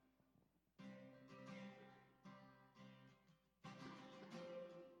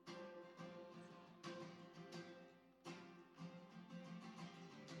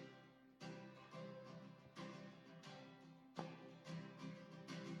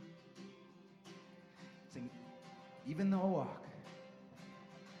Sing, even though I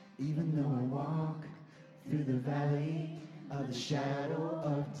walk through the valley of the shadow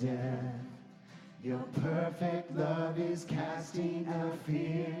of death, your perfect love is casting out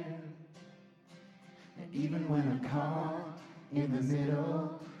fear. And even when I'm caught in the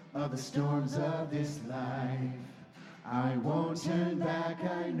middle of the storms of this life, I won't turn back,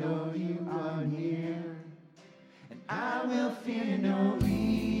 I know you are near. And I will fear no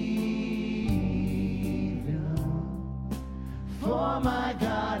evil, for my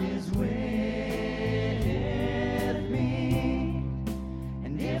God is with me.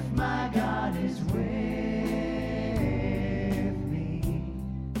 And if my God is with me,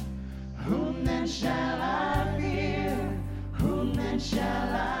 whom then shall I fear? Whom then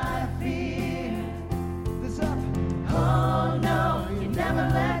shall I fear? This up. Oh no, you never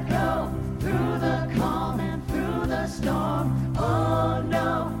let go through the calm and through the storm. Oh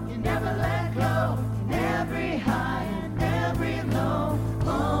no, you never let go in every high and every low.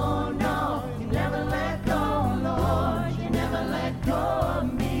 Oh no, you never let go, Lord, you never let go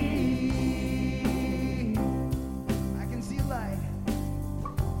of me. I can see a light.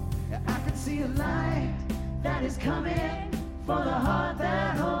 I can see a light that is coming for the heart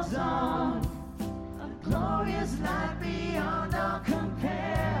that holds on. A glorious light beyond all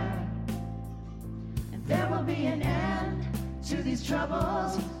compare. And there will be an end to these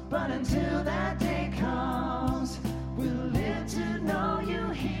troubles, but until that day comes, we'll live to know you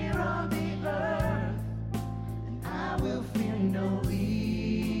here on the earth. And I will fear no evil,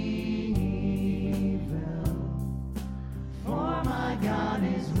 for my God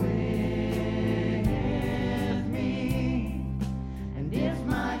is with me. And if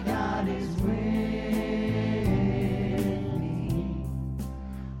my God is with me,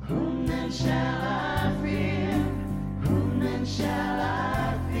 whom then shall I fear? Whom then shall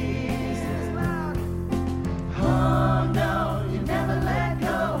I fear? Says loud. Oh no, you never let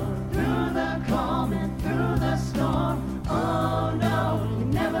go through the calm and through the storm. Oh no, you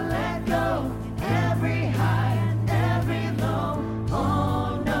never let go in every high and every low.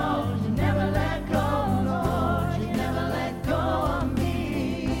 Oh no, you never let go, Lord, you never let go of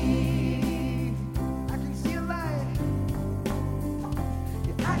me. I can see a light.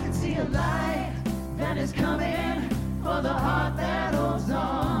 Yeah, I can see a light that is coming for the heart that holds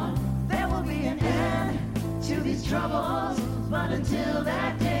on. There will be an end to these troubles, but until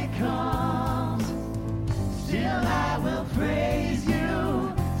that day comes, still I will praise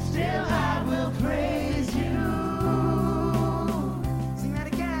you. Still I will praise you. Sing that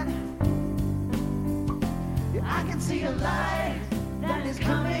again. Yeah, I can see a light that is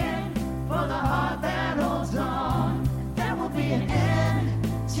coming for the heart that holds on. There will be an end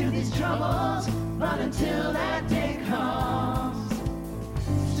to these troubles, but until that day comes,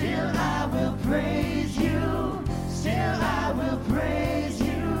 still I will praise you. Still I will praise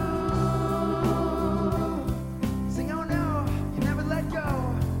you. Sing, oh no, you never let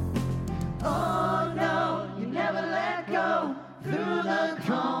go. Oh no, you never let go through the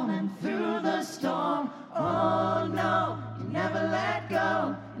calm and through the storm. Oh no, you never let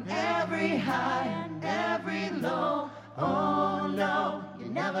go in every high and every low. Oh no, you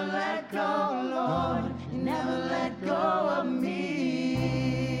never let go, Lord, you never let go of me.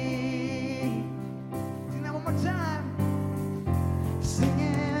 Sing that one more time.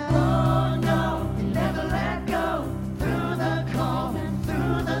 Singing, oh no, you never let go through the calm and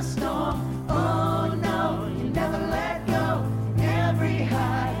through the storm. Oh no, you never let go in every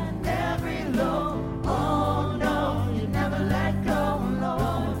high and every low. Oh no, you never let go,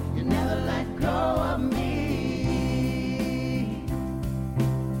 Lord, you never let go of me.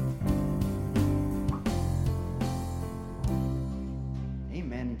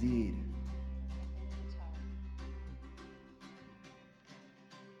 Amen indeed.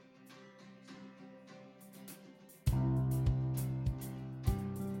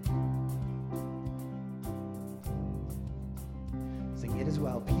 Sing it as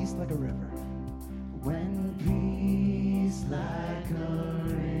well. Peace like a river. When peace like a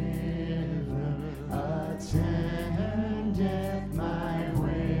river attendeth my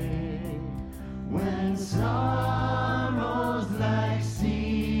way, when sorrows like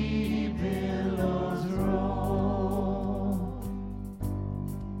sea billows roll,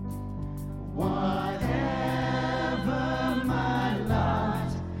 whatever my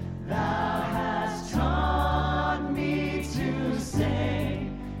lot, thou hast taught me to say,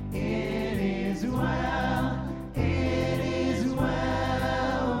 it is well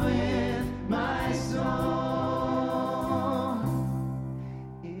with my soul.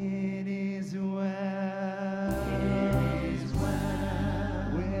 It is well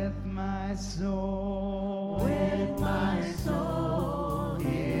with my soul.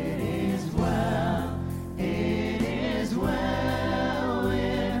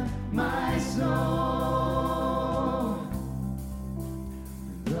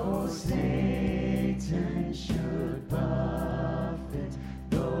 Though Satan should buffet,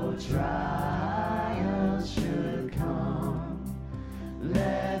 though trials should come,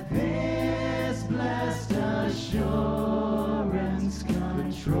 let this blessed assurance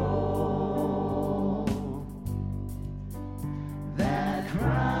control that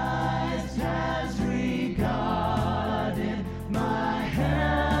Christ has regarded my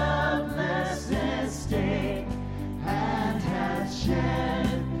helpless estate and has shed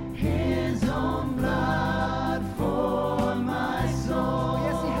his own blood for my soul.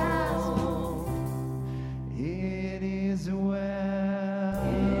 Yes, he has. It is well.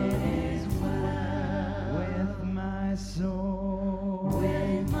 It is well with my soul.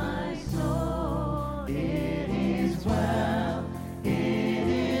 With my soul. It is well. It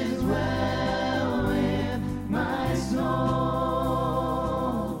is well with my soul.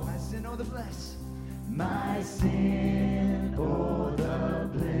 My sin, oh the bliss. My sin, oh the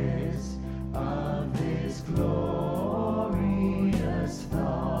bliss of this glorious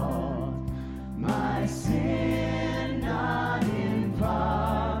thought. My sin, not in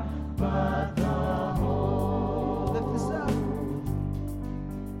part, but the whole. Lift this up.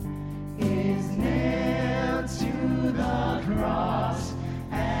 Is nailed to the cross,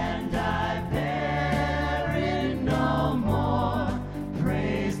 and I bear it no more.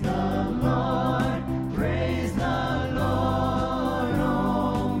 Praise the Lord, praise the Lord,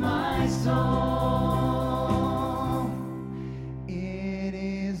 oh my soul. It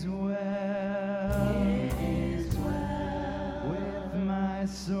is well. It is well with my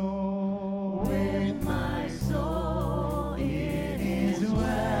soul. With my soul. It is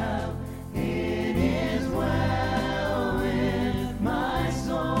well. It is well with my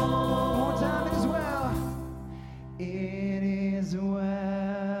soul. One more time, it is well. It is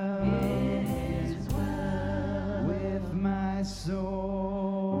well. It is well with my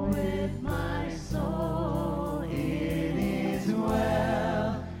soul. With my soul. It is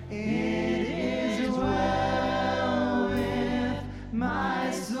well. It is well with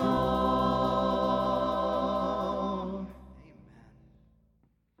my soul.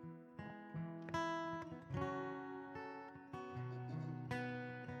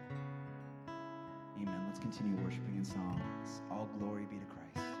 Amen. Let's continue worshiping in songs. All glory be to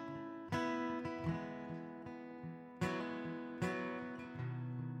Christ.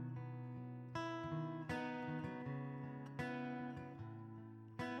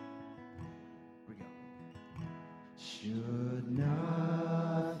 Here we go. Should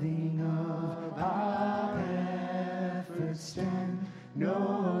nothing of our efforts stand,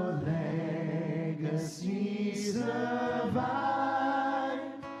 no legacy survive,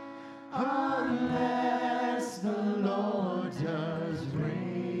 unless the Lord does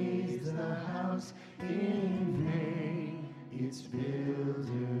raise the house in vain, its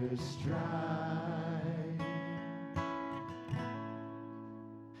builders strive.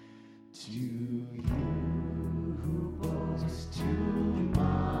 To you who boast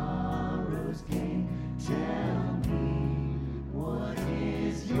tomorrow's gain, tell me, what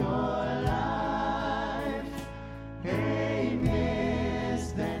is your life? A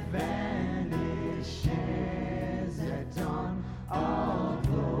mist that vanishes at dawn. All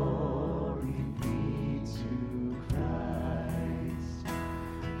glory be to Christ.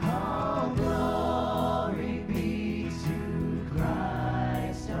 All glory be to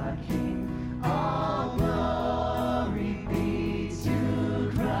Christ our King.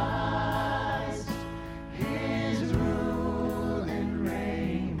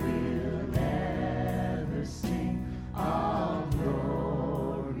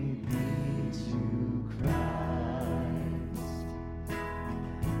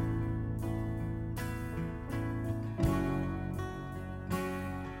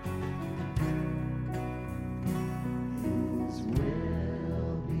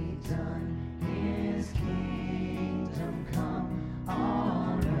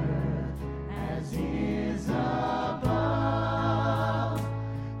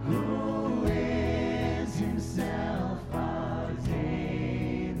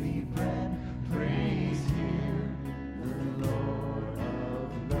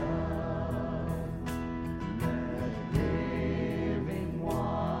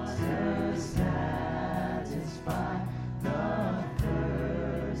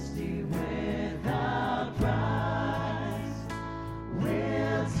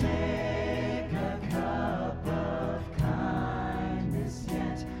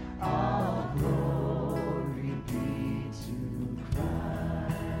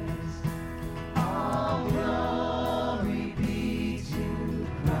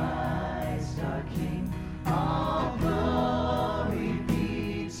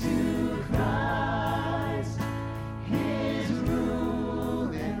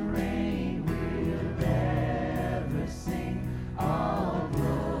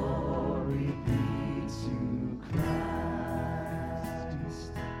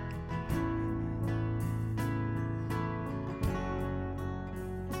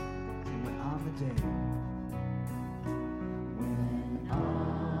 day. When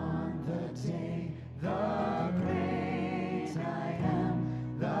on the day the great I am,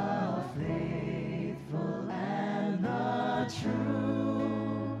 the faithful and the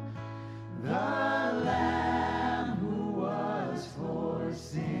true, the Lamb who was for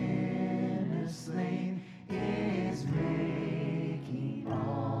sinners slain is making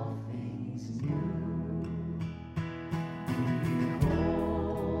all things new.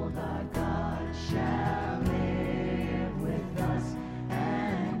 Behold, our God shall live with us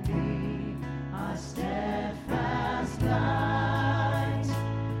and be our steadfast light,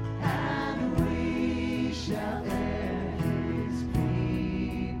 and we shall ere his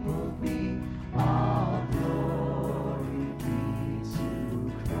people be. All glory be to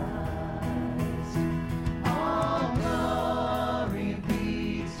Christ. All glory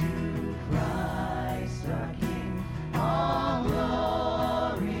be to Christ our King. All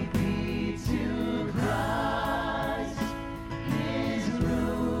glory be to Christ. His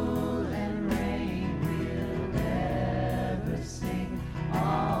rule and reign will ever sing.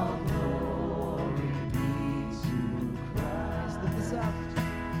 All glory be to Christ. Lift this up.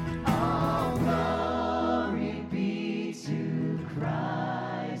 All glory be to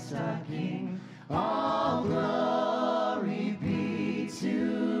Christ our King. All glory be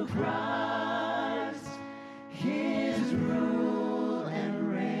to Christ. His rule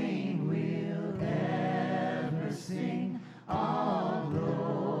and reign will ever sing. All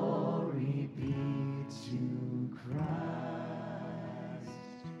glory be to Christ.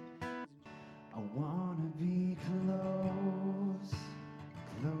 I wanna be close,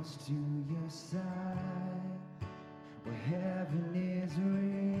 close to your side, where heaven is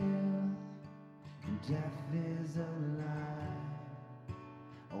real and death is a lie.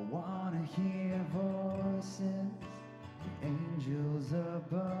 I wanna hear voices of angels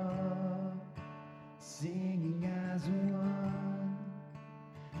above, singing as one.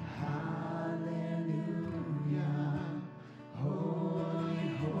 Hallelujah, holy,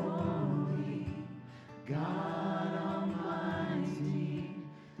 holy, God Almighty,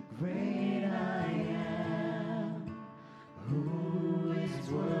 the great I am, who is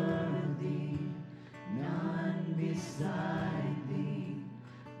worthy, none beside thee,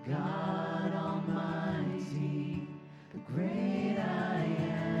 God Almighty, the great I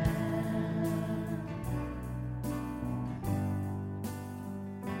am.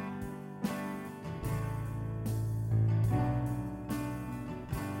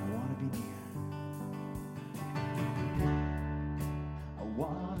 I wanna be near. I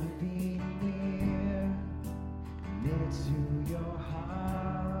wanna be near to your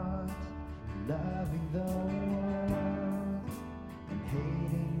heart, loving the world and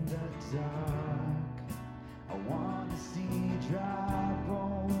hating the dark. I wanna see dry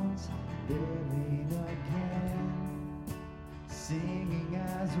bones living again, singing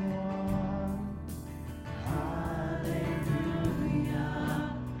as one. Hallelujah,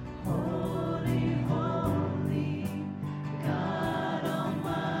 holy, holy, God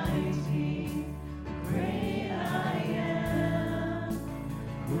Almighty, the great I am,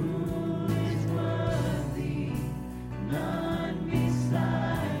 who is worthy, none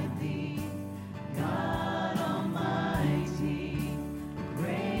beside thee, God Almighty, the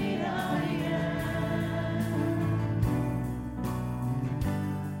great I am.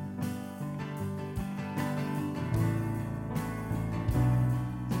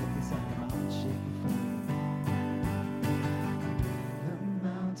 Take this up, the mountain shake before you. The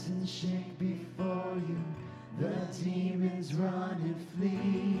mountains shake before you, the demons run and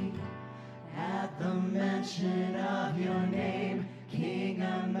flee. At the mention of your name, King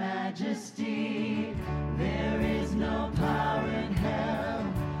of Majesty, there is no power.